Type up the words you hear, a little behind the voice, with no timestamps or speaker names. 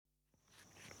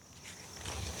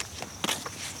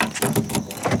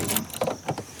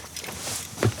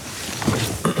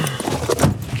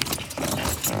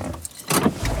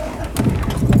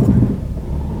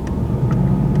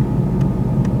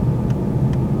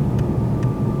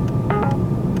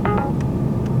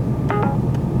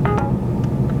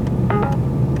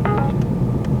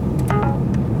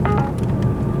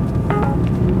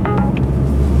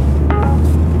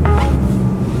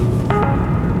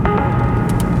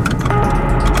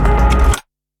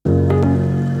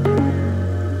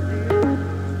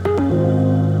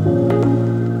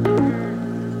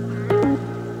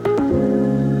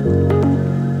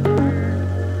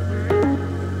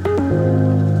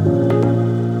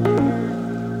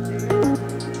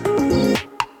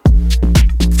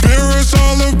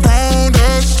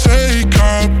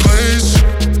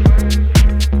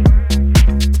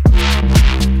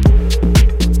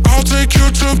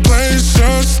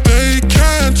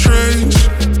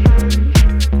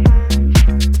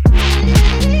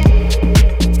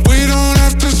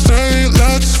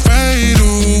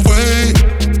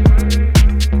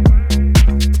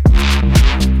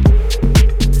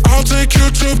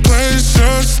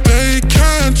places they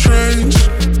can't change.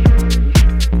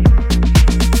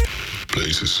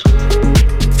 Places.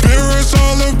 Mirrors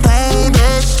all around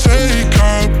us take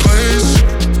our place.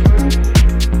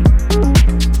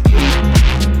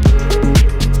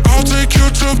 I'll take you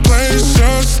to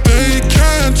places they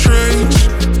can't change.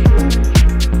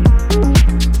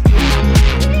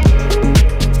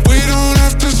 We don't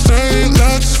have to say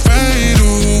let's fade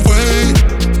away.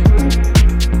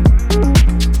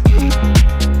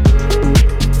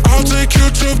 I'll take you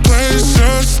to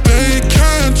places they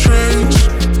can't change.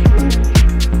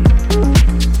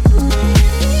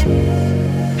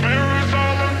 Mirrors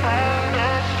all around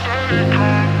us take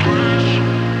our place.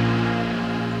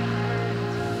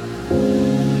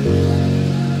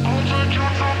 I'll take you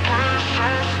to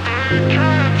places they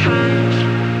can't change.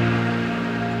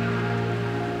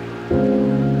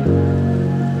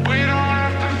 We don't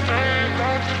have to say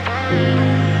let's fade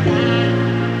away.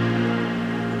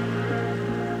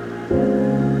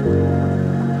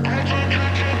 I'll take you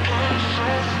to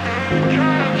places they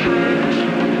can't change.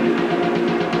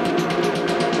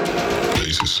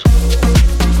 Places.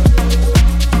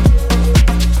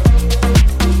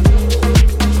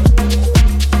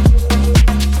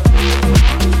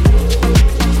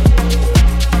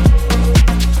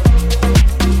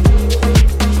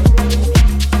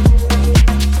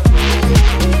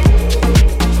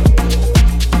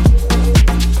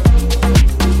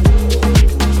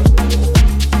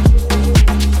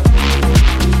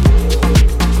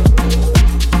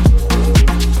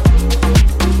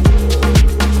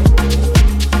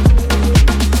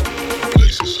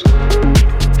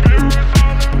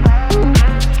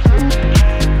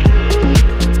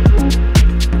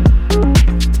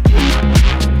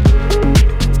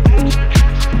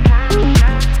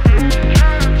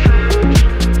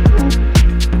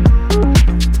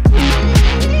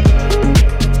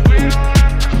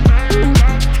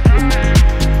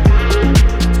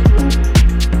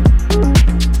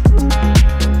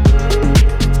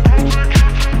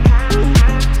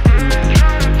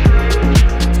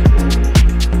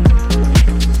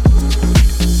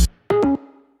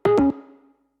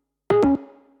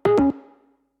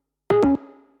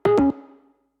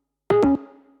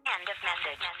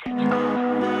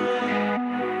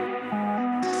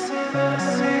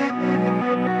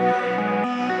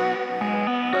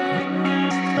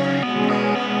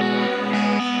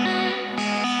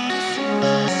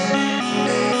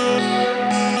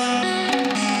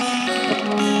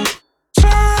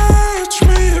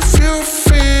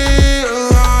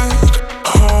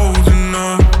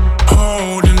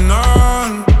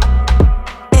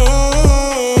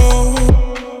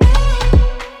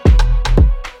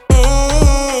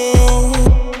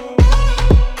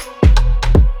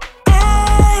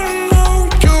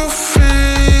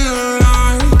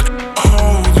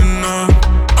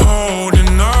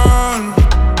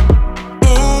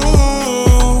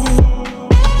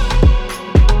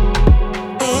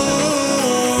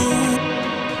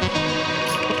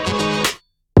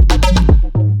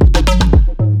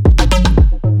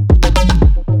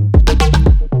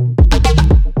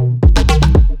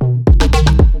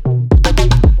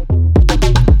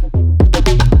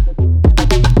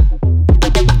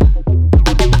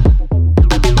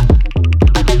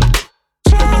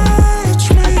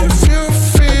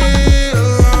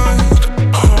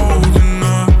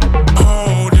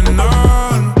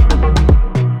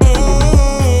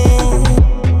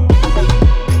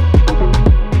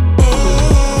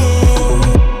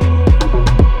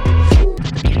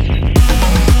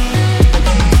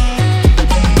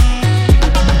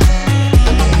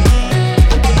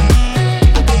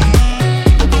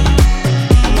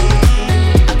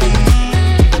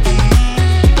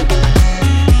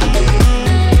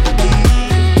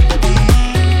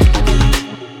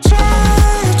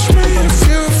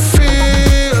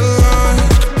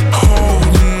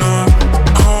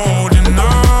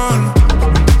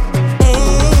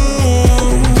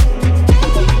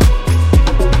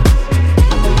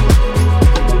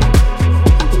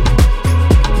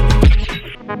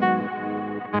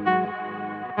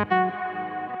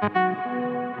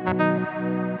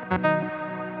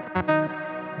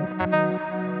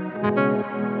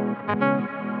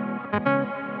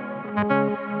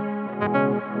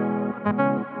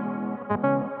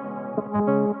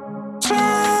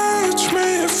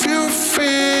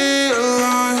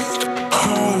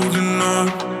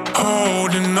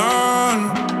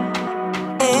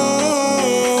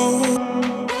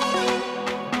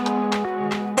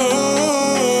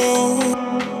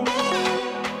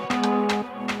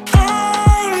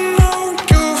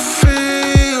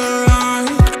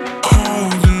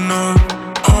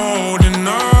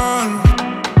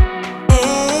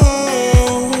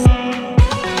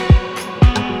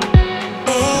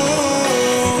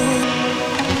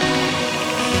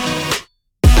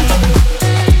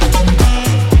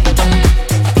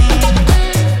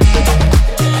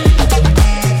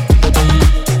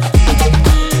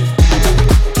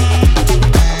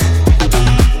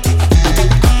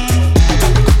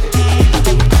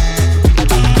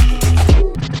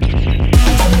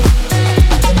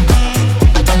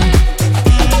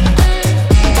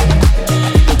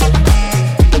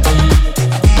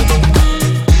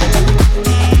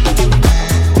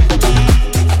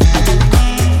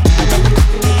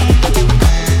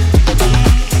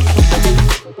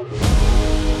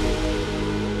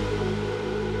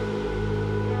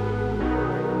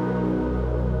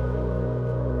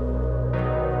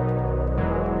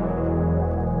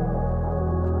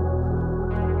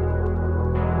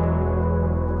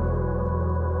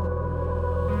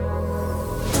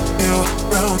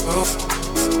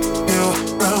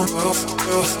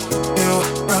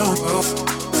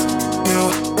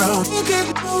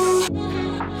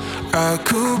 I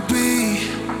could be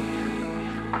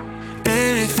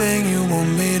anything you want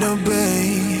me to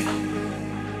be.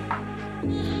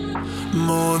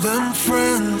 More than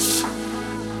friends,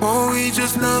 or we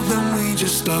just nothing, we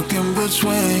just stuck in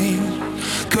between.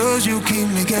 Cause you keep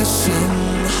me guessing.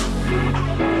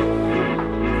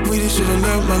 We just should've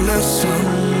learned my lesson.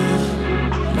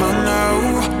 But now,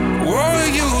 what are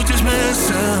you just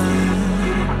missing?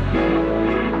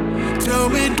 Tell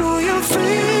me, do you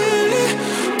feel it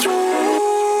too?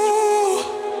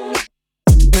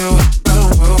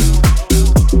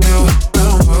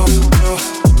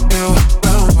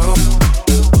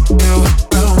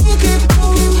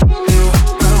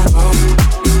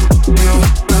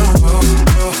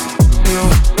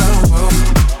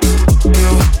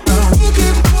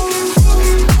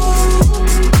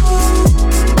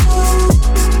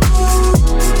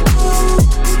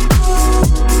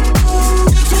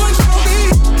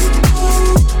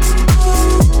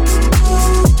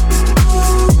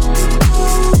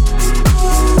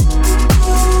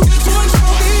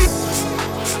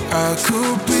 I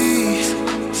could be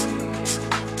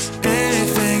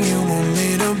anything you want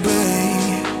me to be.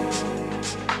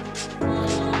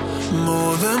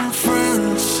 More than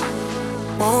friends,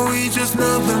 or we just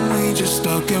nothing, we just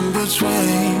stuck in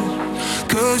between.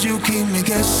 Cause you keep me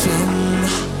guessing.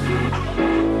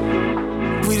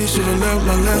 We just should've learned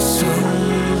my lesson.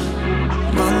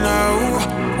 But now,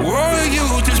 what are you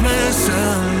just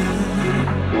missing?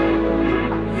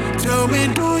 Tell me,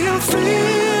 do you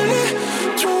feel it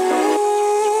too?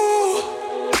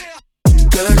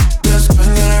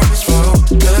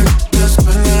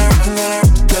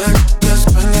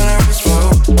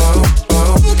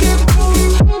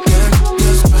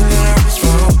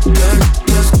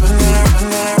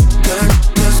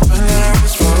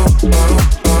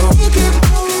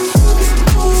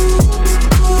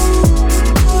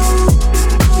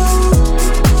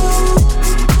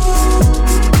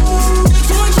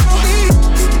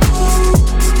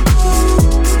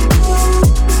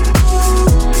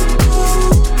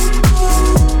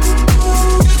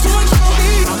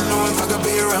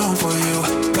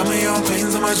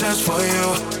 Just for you,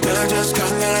 that I just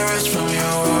can't get a rest from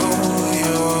you,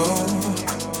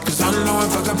 Cause I know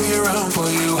if I could be around for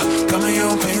you, got my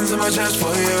own pains in my chest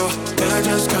for you, that I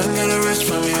just can't get a rest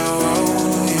from you,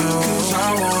 Cause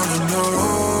I wanna know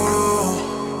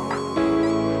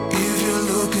if you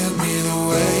look at me the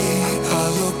way I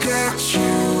look at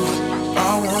you. I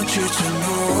want you to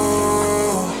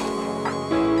know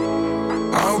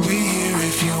I'll be here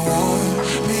if you want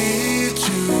me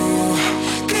to.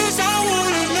 Cause I wanna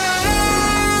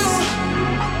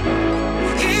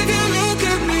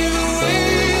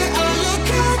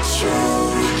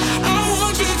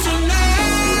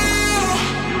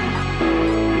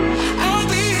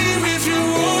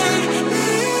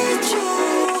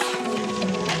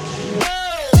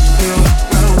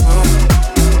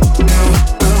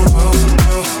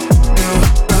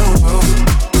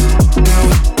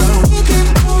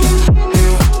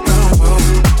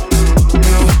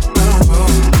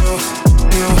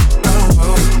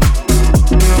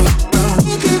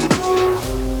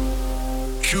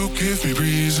give me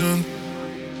reason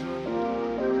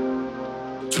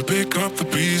to pick up the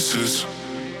pieces.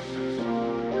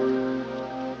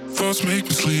 Thoughts make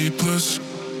me sleepless,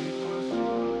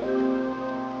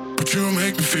 but you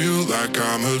make me feel like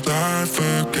I'm alive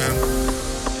again.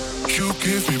 You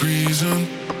give me reason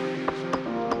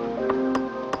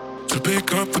to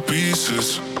pick up the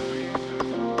pieces.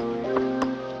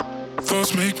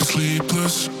 Thoughts make me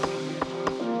sleepless,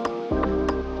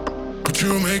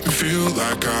 you make me feel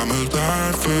like I'm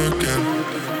alive again.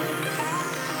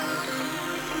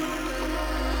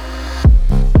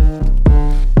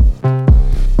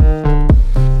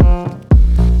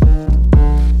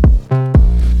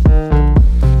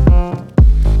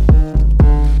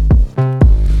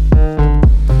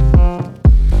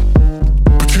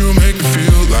 But you make me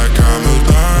feel like I'm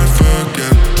alive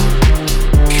again.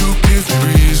 You give me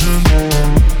reason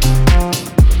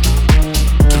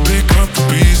to pick up the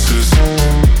pieces.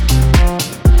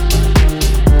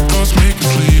 Thoughts make me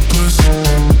sleep.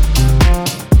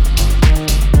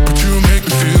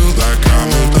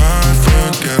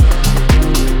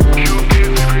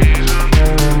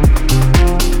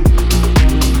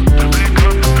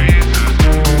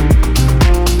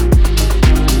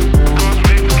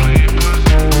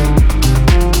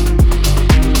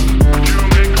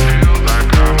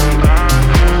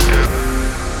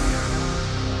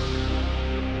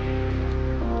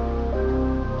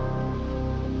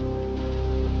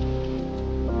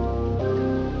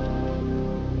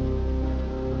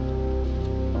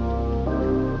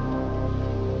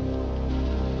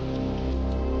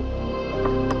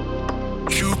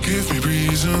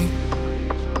 reason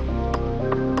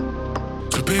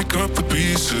to pick up the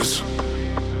pieces.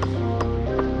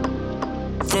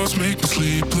 Thoughts make me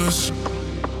sleepless,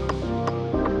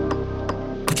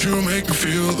 but you make me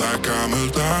feel like I'm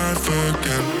alive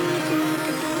again.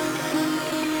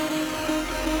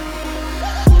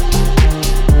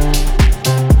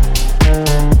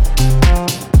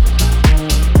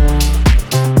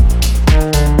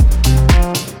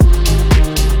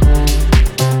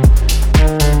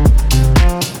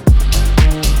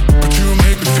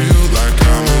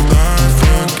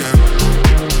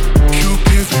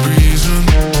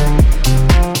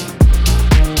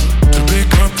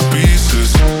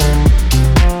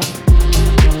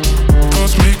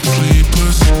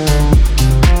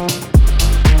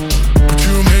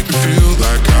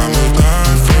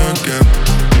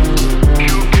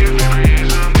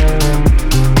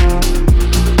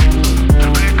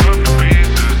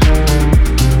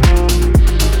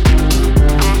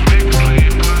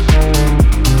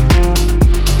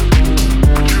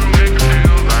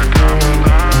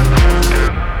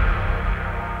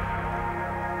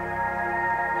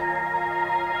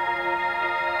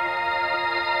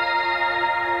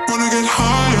 Wanna get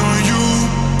high on you,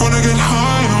 wanna get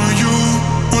high on you,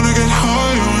 wanna get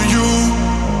high on you.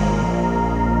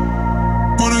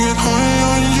 Wanna get high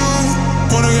on you,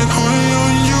 wanna get high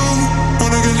on you,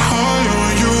 wanna get high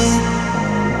on you.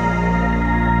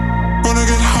 Wanna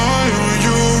get high on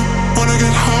you, wanna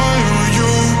get high on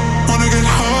you, wanna get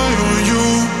high on you.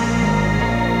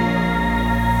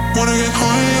 Wanna get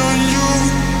high on you,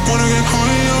 wanna get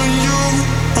high on you,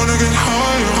 wanna get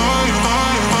high, high,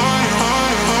 high, high,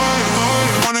 high, high, high.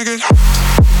 Wanna get high.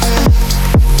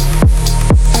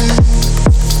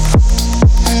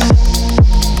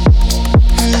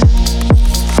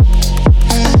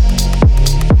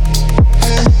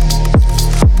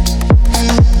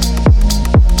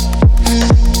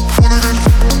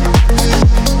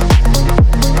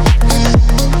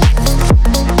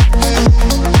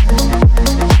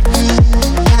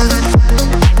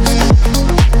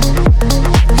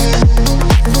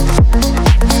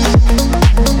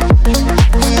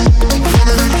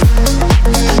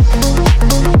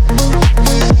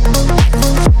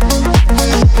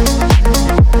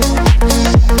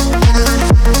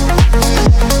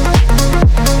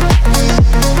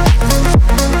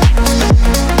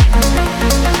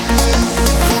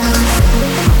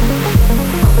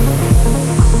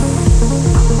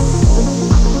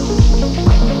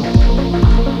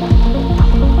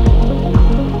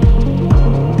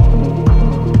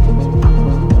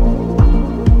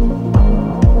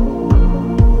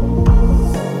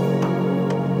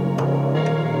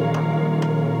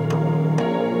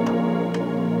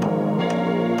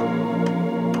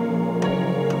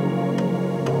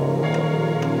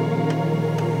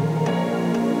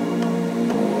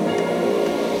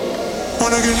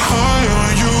 Wanna get high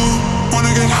on you,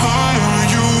 wanna get high on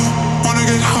you, wanna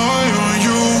get high on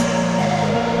you.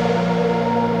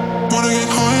 Wanna get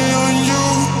high on you,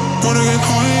 wanna get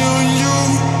high on you,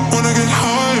 wanna get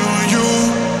high on you.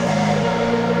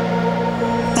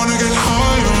 Wanna get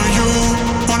high on you,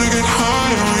 wanna get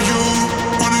high on you,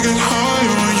 wanna get high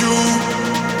on you.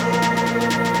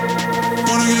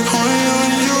 Wanna get high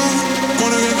on you,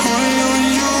 wanna get high on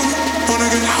you, wanna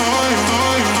get high,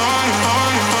 high, high,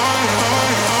 high, high,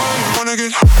 high, high. Wanna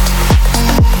get high.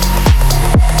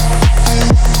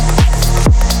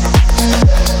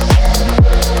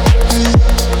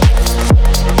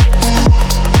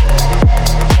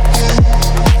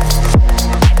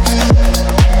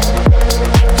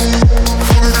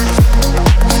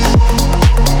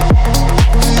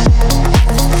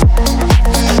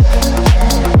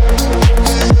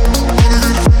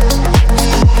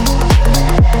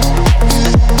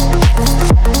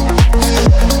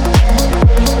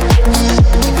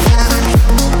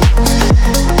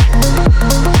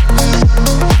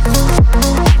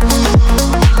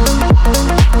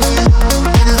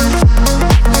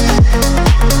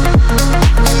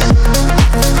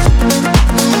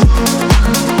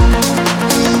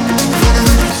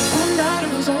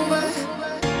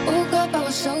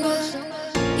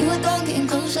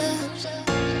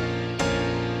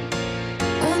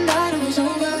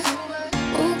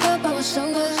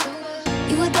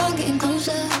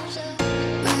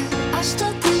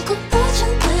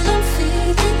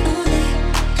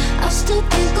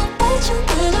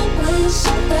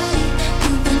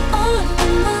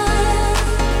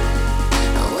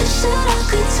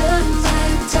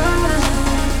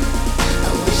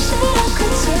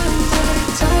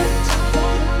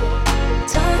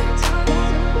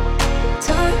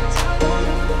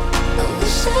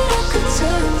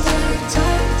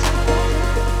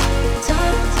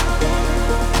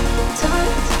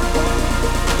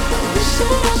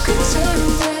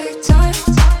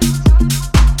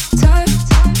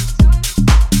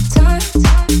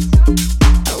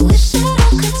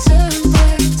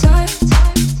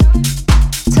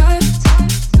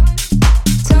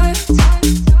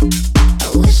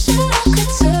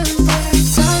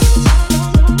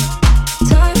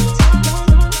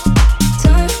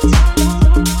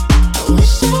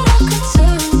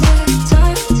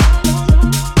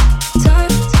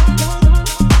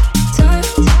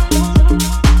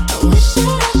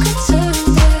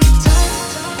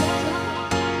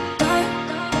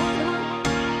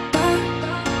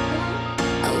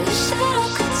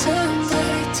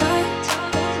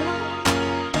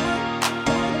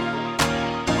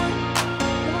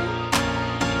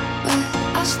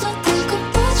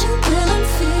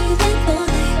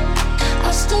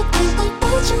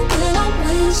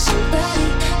 somebody.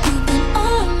 You've been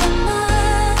on my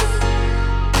mind.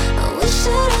 I wish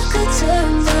that I could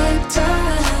turn back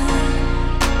time.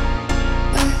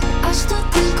 But I still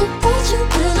think about you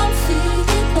when I'm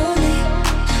feeling lonely.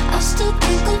 I still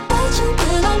think about you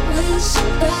when I'm with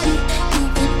somebody.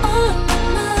 You've been on my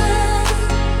mind.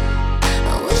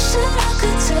 I wish that I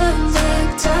could turn back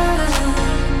time.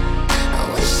 I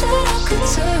wish that I could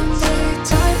turn back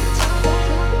time.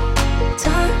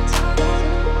 Time, time.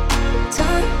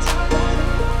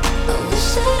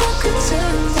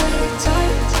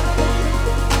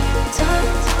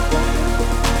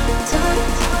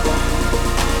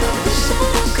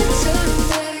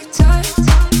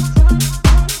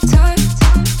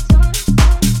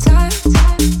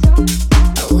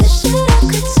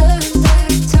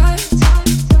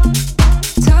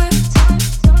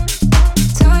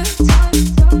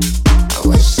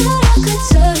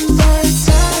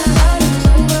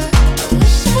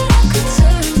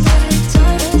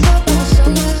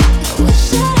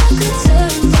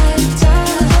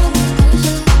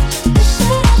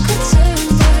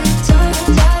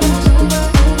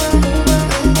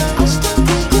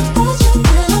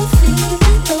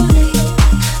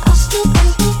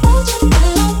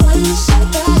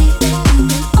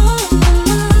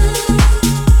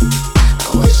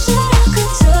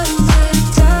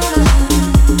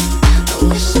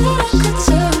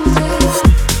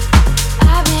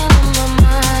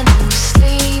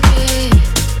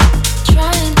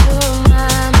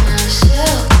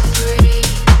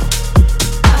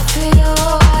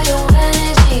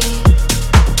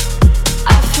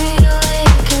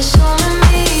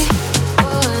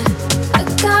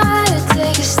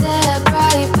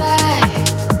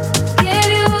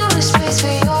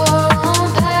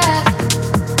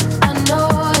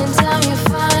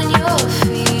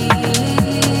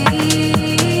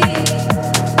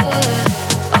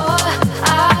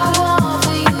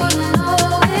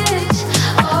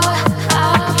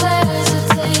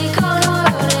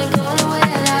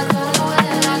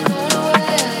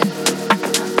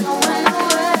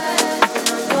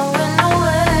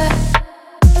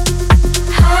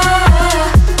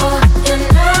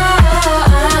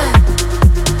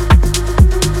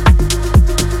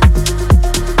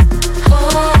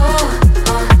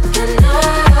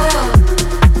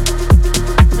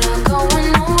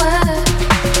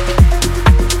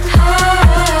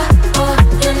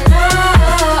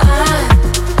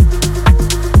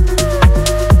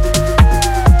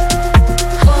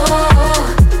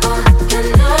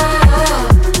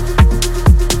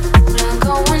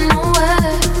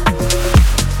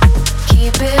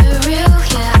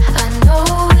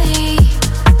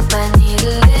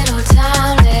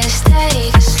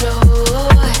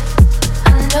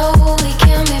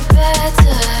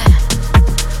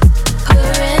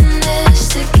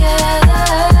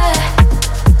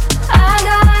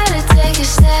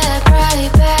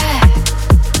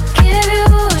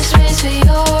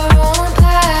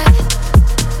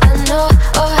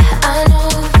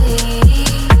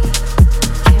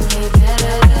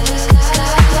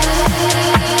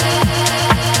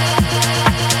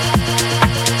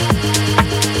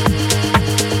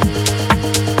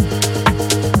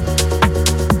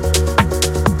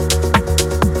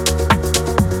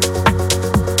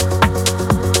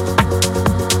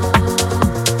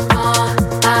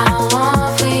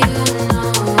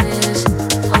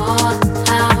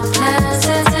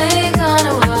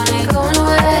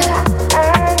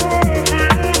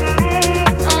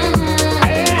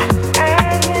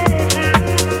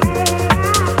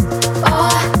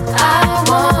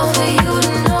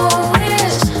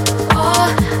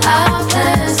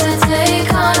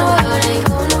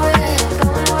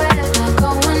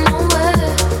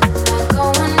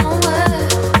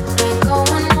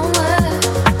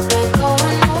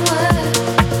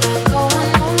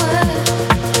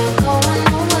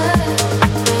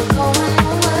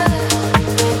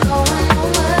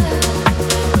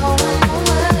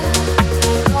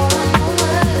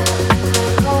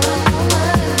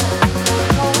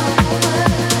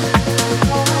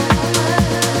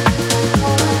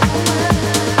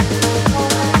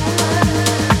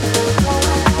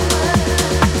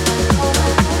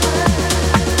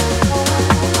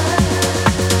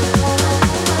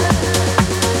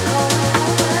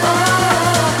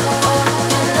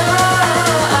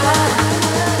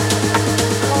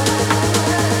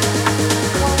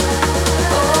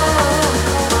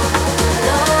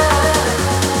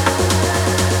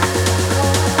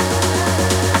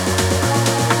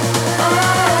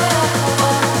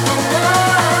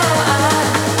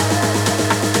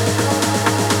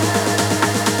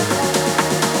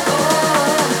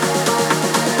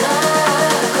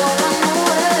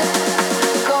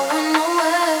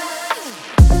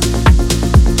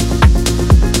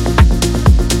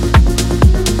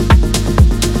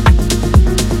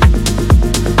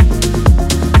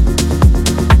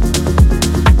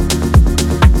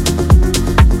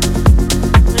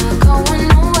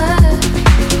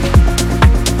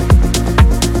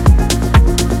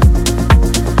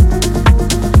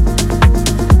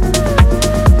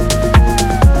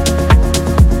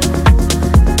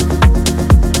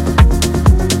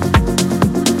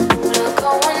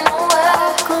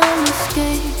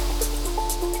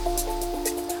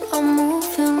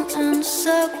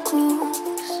 circles,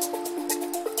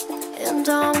 and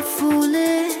I'm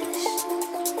foolish.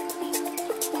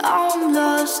 I'm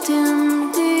lost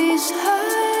in these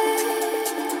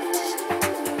heights,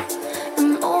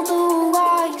 and all the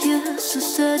wires are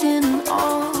setting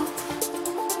off,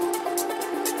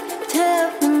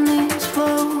 tearing these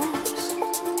ropes.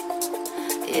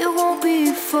 It won't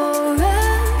be forever.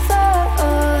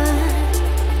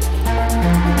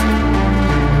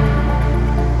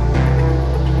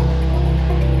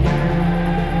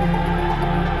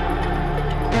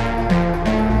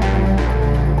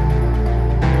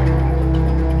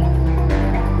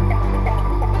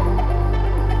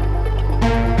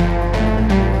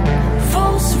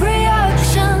 False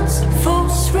reactions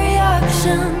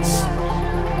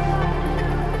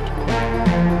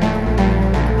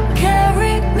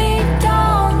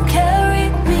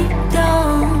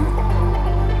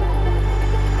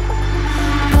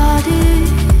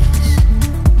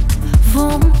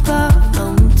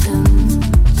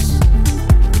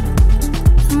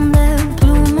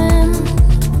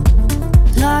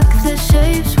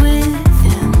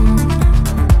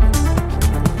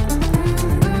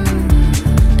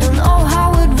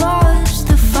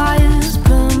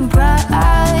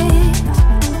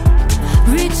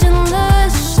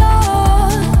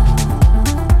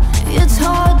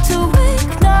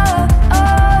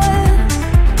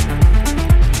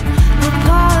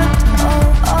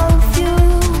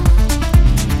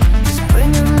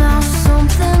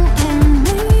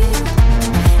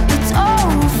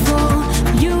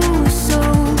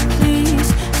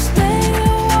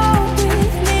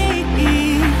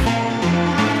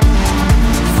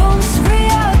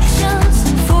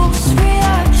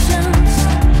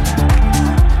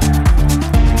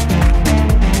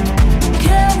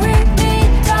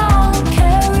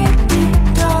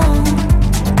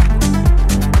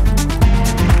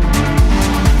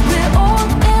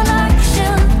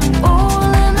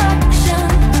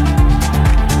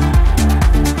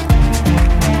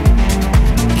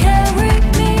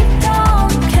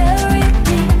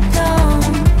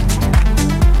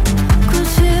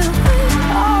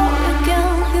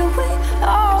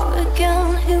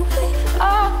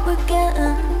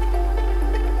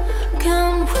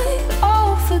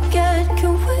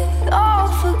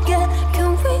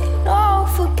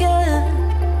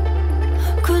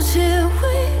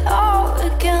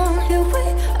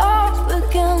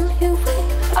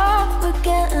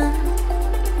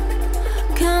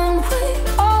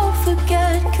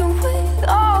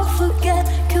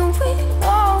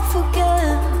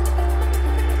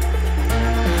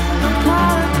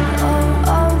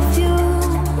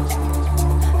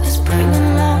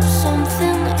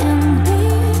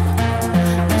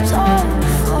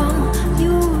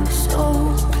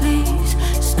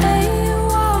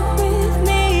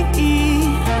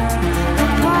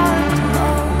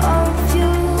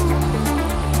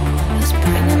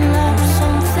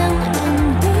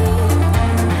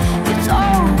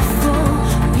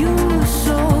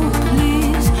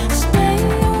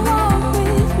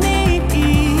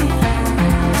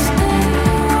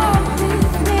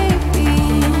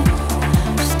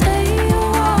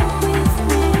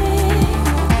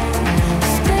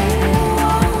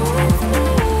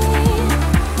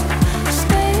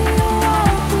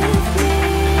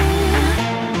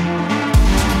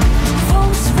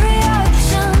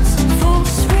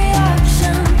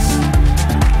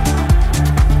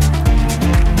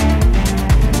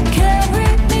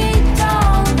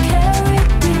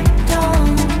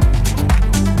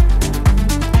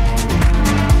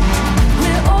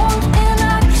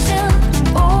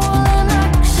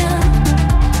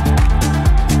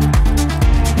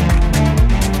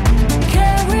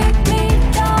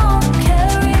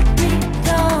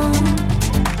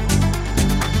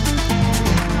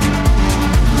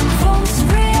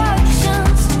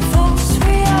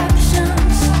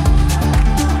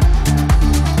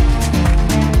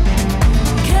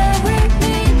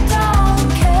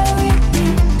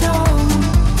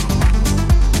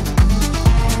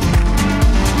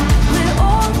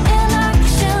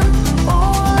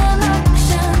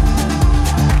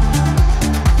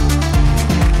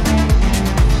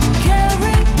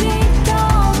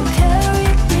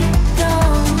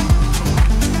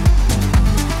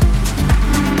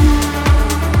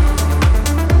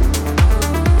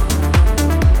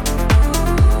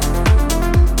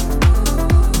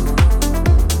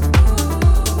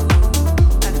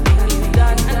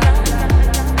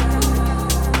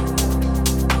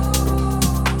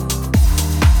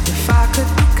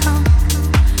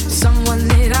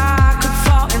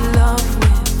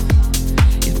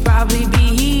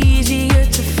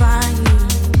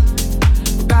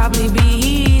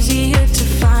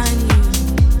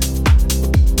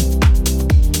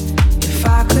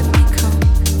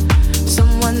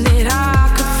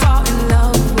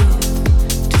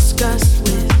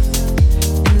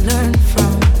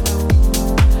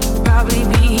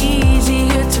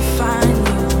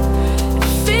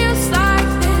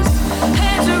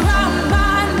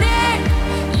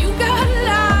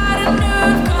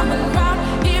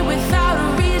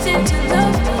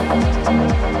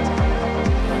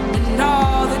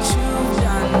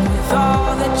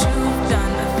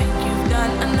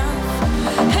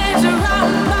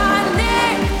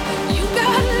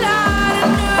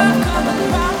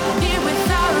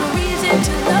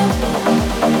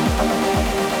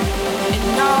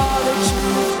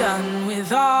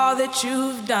with all that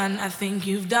you've done. I think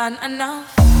you've done enough.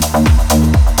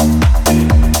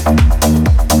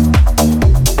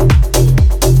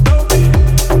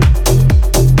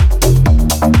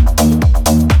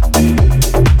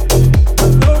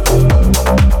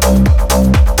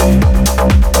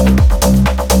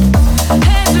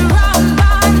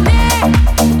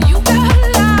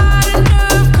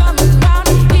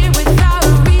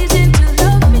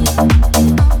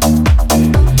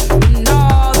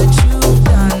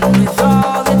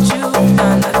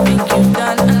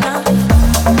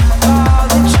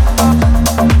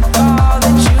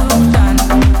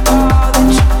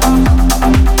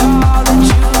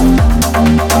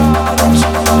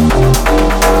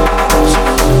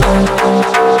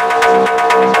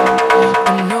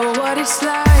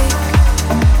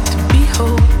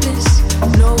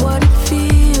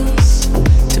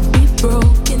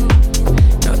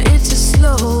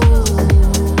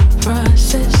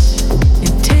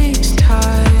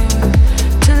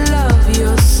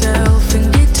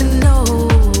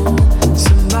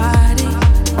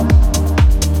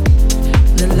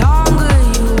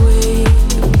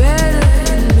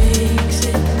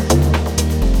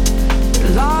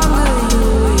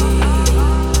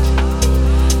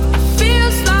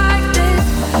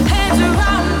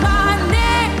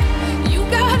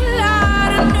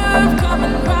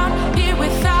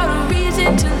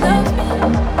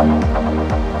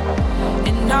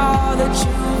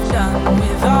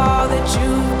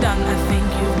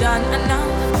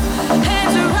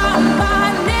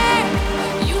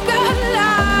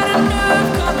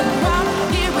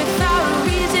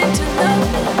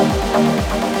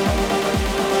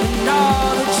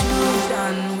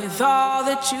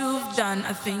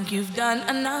 I think you've done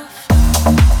enough.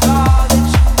 All that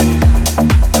you've done,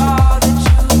 all that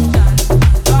you've done,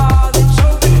 all that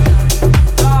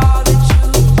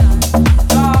you've done,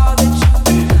 all that you've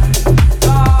done,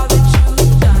 all that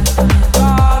you've done,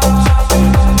 all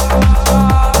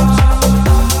that you've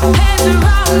done. Hands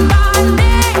around my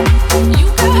neck, you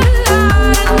got a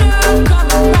lot of nerve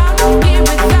coming round here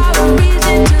without a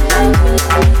reason to love me.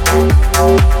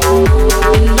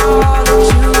 And all that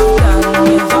you've done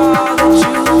with all that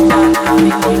you've done, I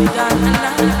think you've done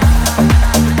enough.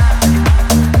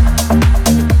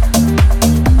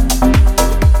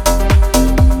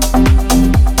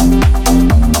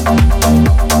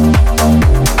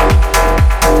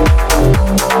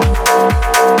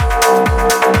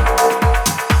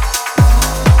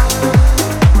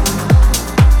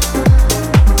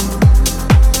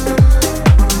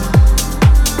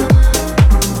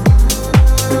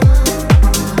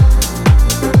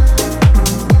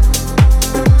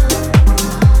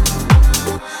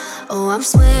 I'm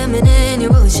swimming in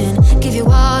your ocean, give you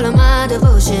all of my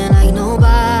devotion like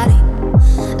nobody,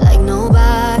 like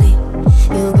nobody.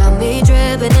 You got me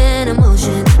dripping in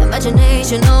emotion,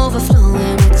 imagination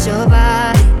overflowing with your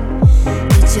body,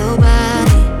 with your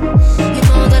body. You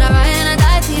know that I ride and I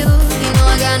die for you. You know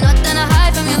I got nothing to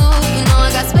hide from you. You know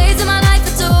I got space in my life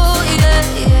for two, yeah,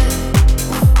 yeah.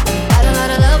 Got a lot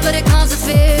of love, but it comes with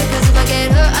fear, 'cause if I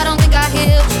get hurt, I don't think I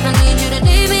heal. I need you to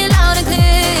need me loud and clear,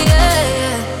 yeah,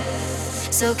 yeah.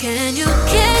 So can you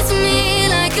kiss me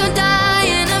like you're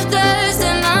dying of thirst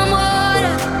and I'm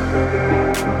water?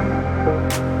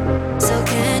 So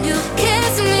can you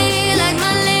kiss me like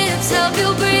my lips help you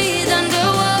breathe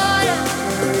underwater?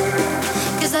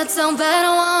 'Cause that sound bad,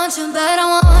 I want you, bad, I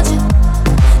want you.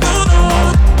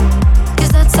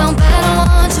 'Cause that sound bad, I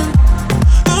want you.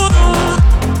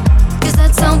 'Cause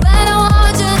that sound bad, I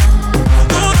want you.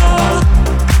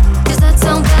 'Cause that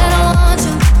sound bad, I want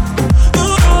you.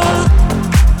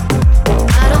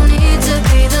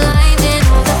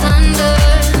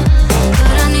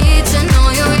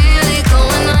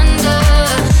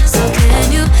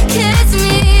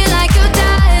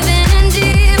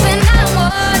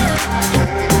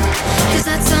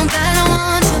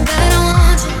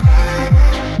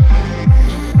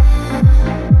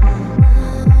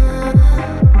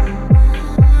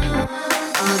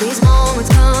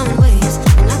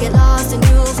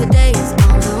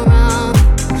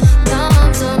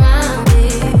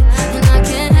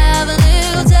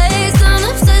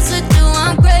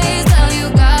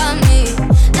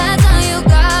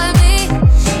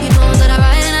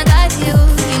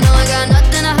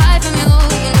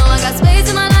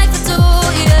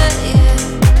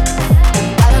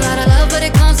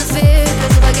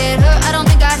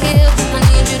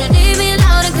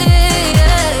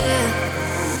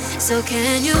 So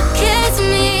can you kiss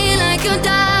me like you're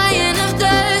dying of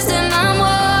thirst and I'm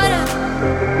water?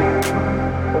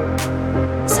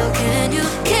 So can you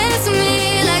kiss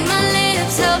me like my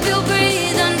lips help you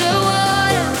breathe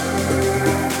underwater?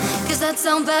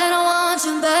 sound bad, I want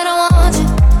you, bad, I want you.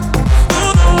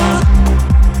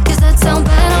 Does that sound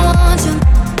bad, I want you.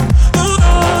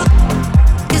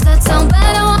 Does that sound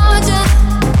bad, I want you.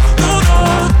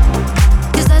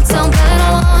 Does that sound bad,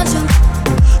 I want you.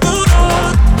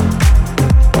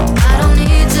 I don't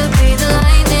need to be the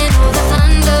lightning or the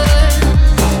thunder,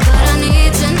 but I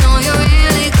need to know you're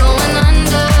really going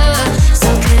under. So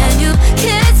can you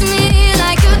kiss me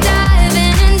like you're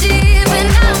diving in deep in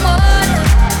that water?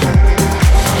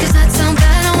 Does that sound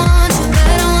bad, I want you,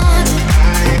 bad, I want you.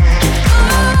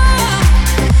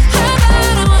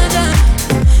 Bad, I want you.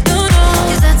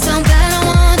 Does that sound bad, I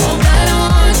want you, bad, I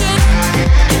want you.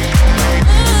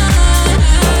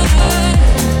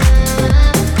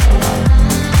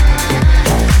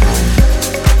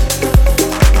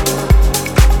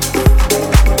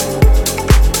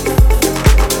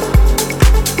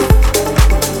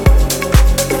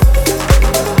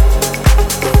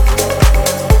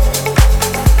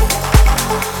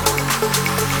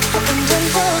 And I'm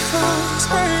breathless,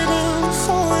 waiting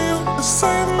for you to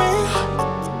save me.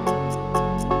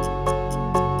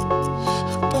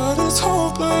 But it's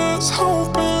hopeless,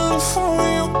 hoping for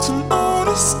you to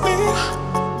notice me.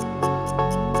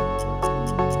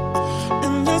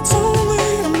 And it's only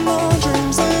in my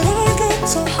dreams that I get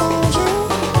to hold you.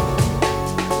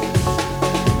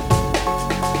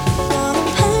 But I'm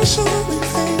patiently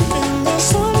thinking that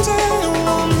someday you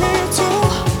want me to.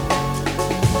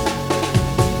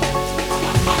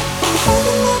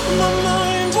 Open up my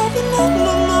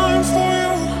mind for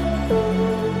you.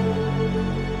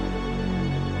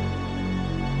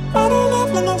 I don't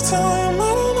have enough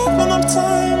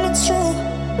time, it's true.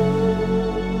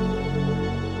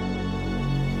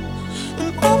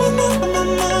 And open up my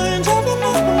mind for you.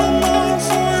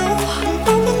 And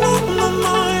open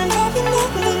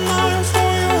up my mind for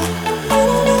you. I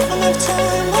don't have enough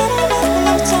time,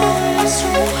 it's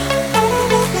true. I don't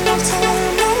have enough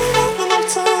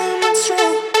time, it's true.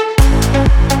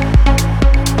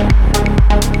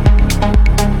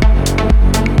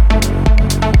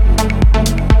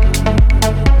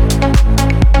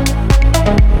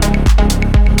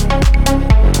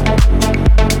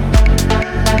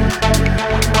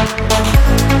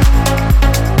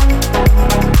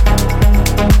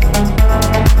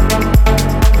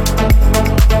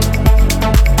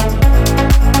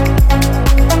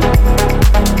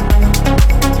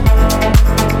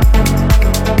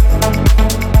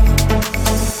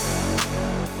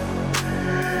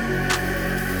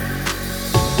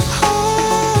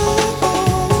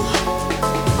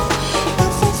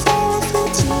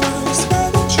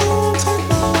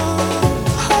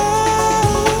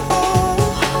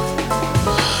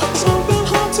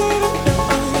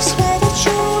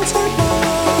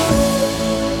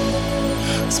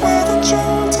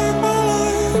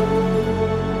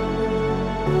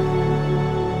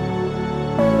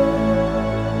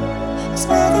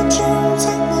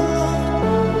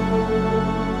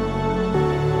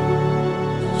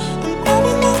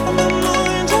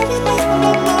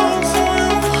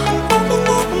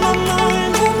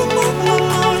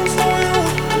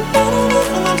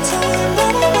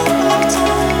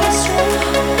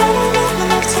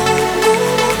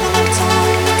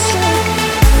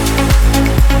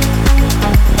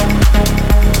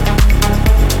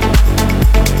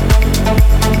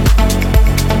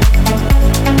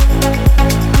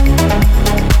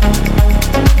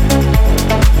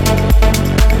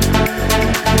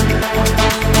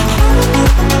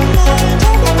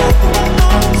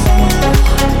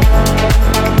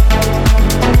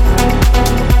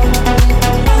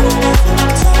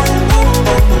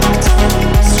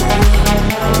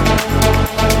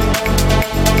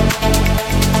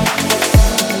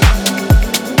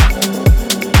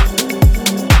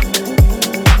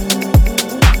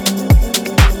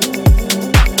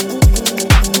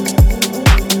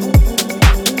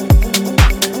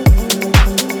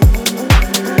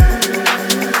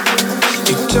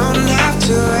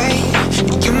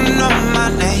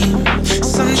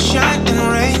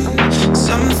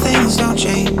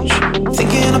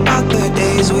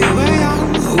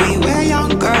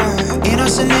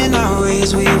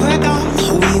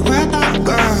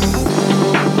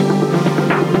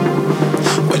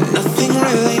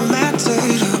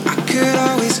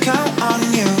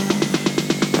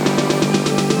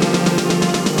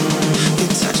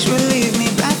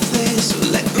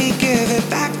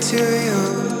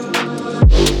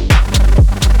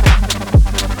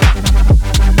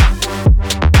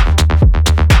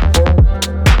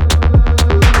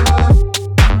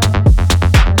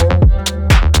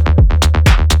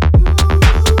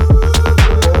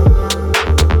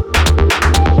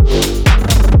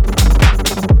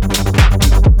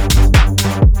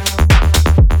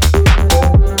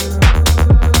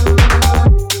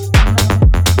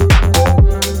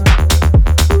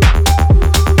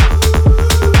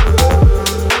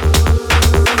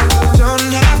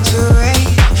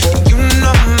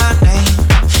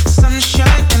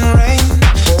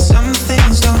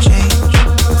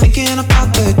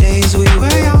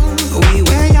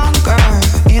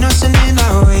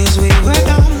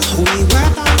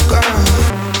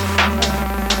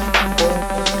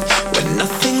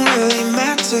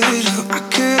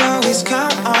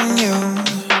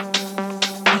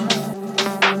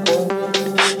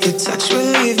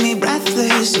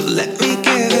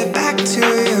 to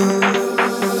you.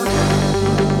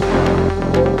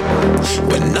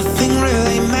 When nothing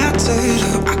really mattered,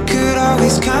 I could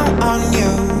always count on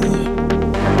you.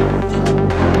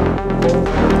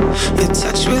 Your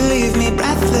touch will leave me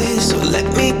breathless, so let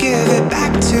me give it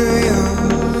back to you.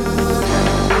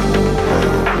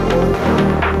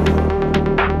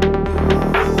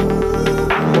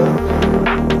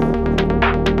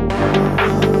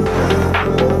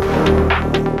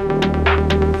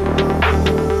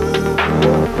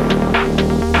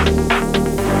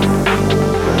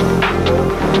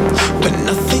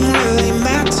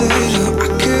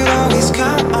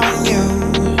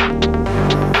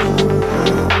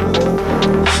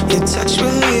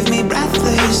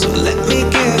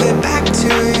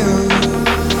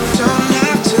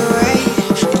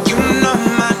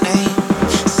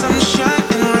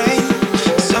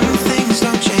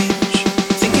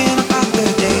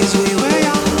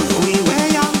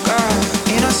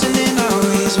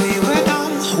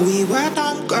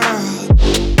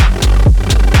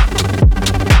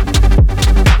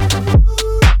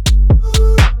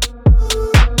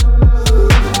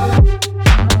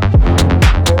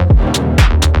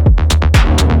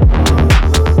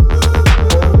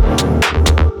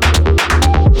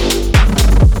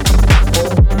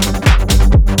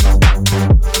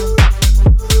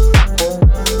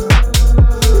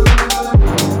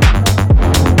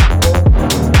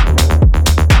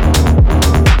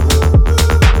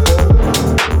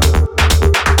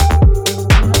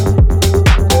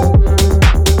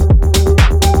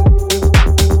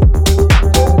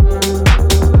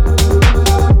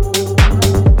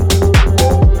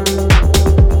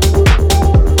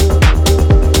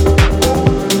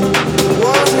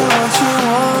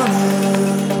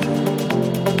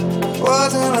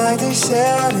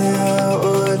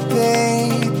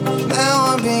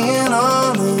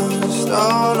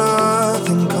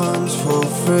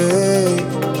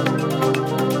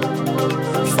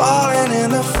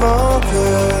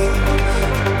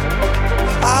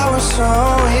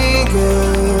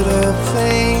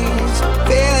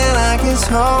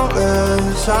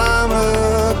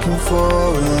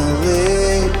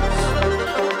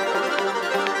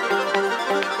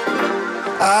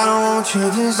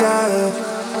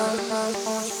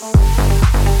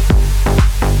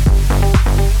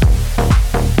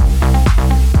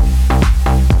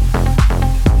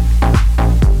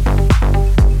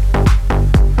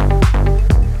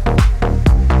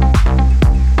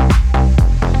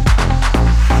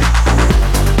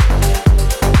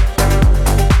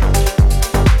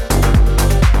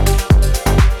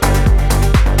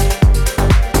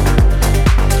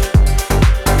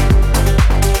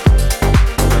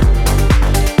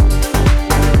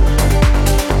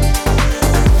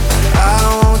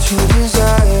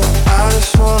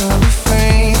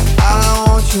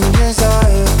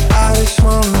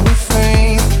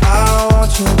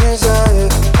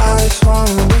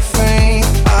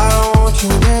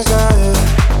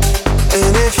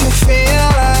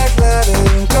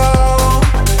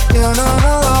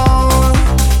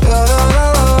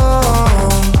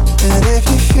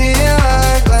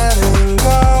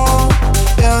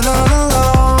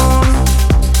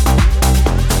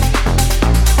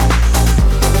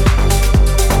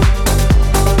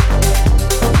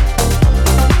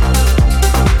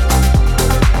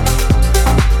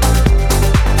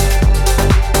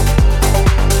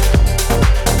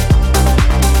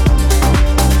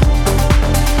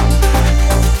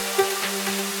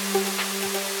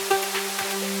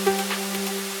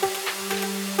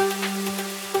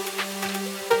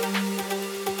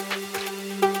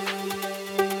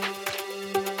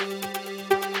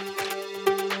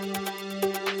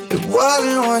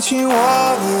 Wasn't what you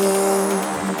wanted.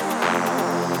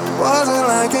 Wasn't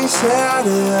like they said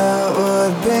it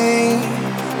would be.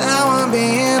 Now I'm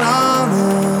being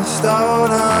honest. Oh,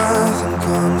 nothing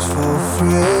comes for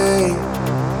free.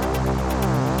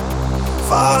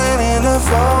 Falling into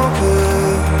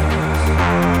focus.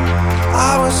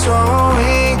 I was so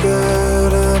eager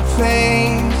to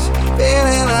please.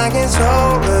 Feeling like it's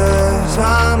hopeless.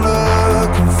 I'm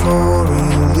looking for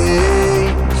release.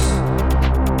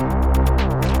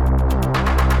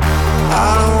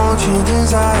 I don't want your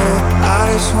desire,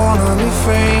 I just wanna be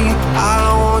free. I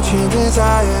don't want your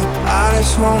desire, I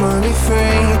just wanna be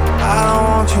free. I don't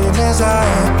want your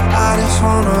desire, I just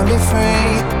wanna be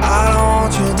free. I don't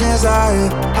want your desire,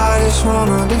 I just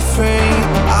wanna be free.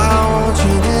 I don't want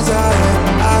your desire,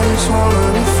 I just wanna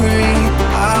be free.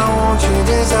 I don't want your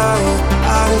desire,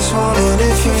 I just wanna. And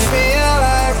if you feel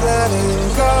like letting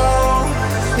go,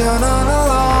 you're not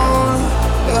alone,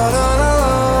 you're not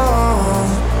alone.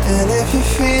 And if you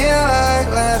feel like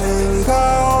letting go,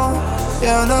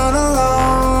 you're not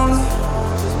alone.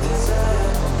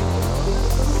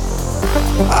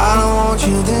 I don't want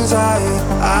your desire,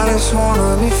 I just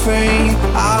wanna be free.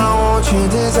 I don't want your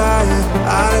desire,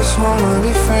 I just wanna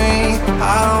be free.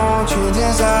 I don't want your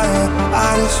desire, I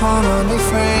just wanna be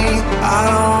free. I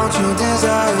don't want your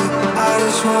desire, I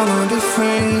just wanna be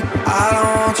free. I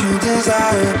don't want your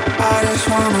desire, I just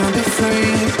wanna be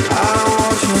free. I don't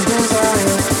want your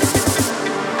desire.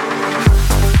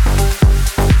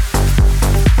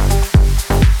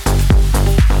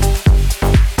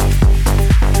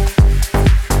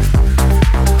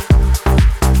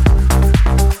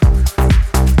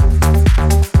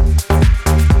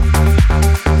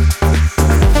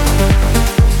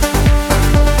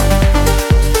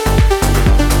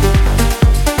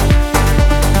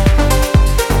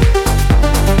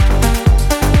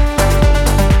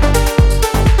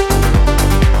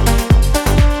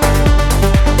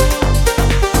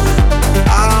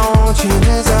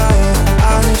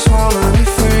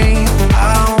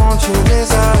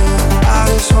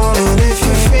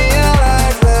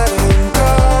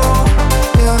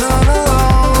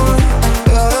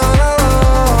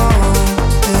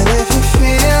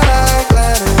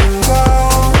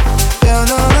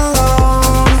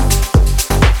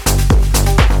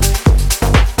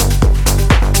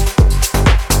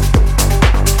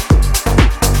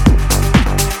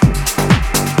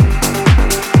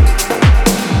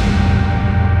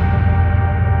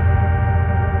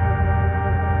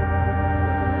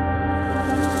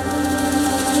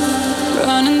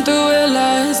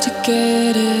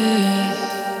 Get it.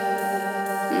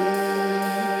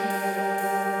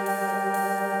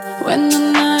 When the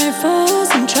night falls,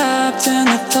 I'm trapped in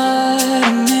the thought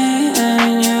of me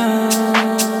and you.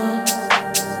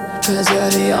 'Cause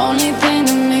you're the only thing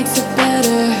that makes it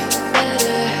better.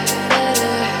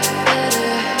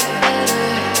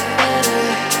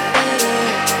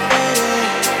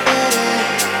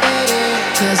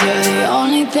 'Cause you're the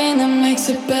only thing that makes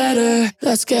it better.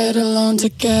 Let's get alone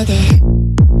together.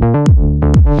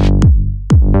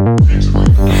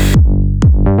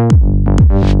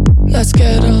 Let's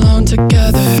get alone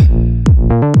together.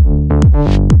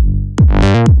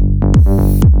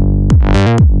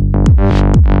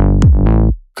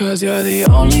 Cause you're the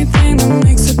only thing that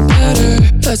makes it better.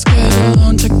 Let's get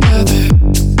alone together.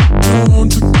 Alone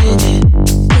together.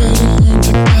 Get alone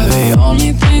together. The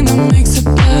only thing that makes it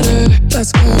better.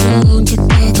 Let's get alone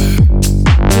together.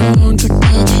 Get alone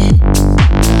together.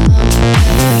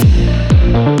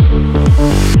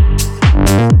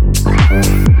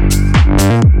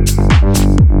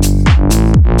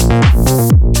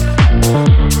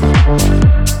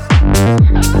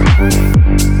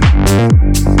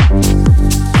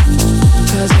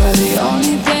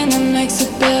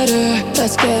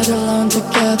 Let's get alone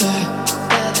together.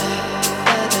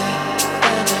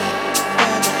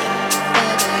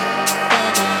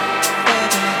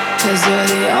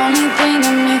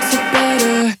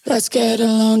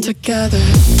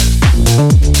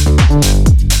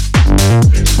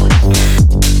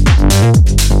 Cause you're the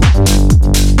only thing that makes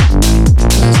it better.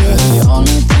 Let's get alone together. Cause you're the only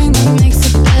thing that makes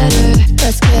it better.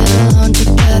 Let's get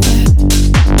alone together.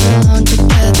 Alone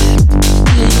together.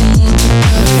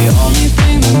 The only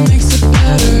thing that makes it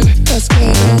better. Let's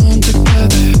get alone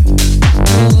together.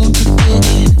 Alone together.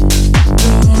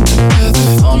 Alone together.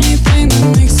 The only thing that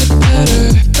makes it better.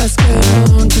 Let's get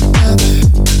alone together.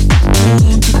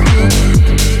 Alone together.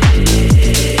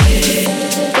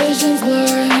 Visions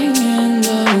blurring in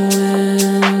the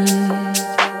wind.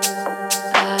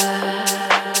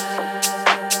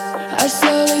 I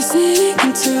slowly sink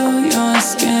into your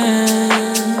skin.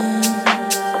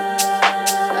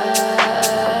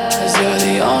 You're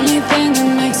the only thing that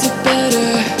makes it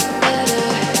better.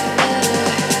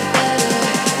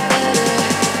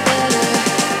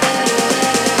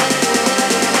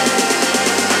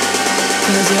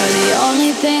 Cause you're the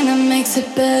only thing that makes it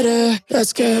better.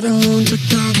 Let's get alone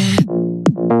together.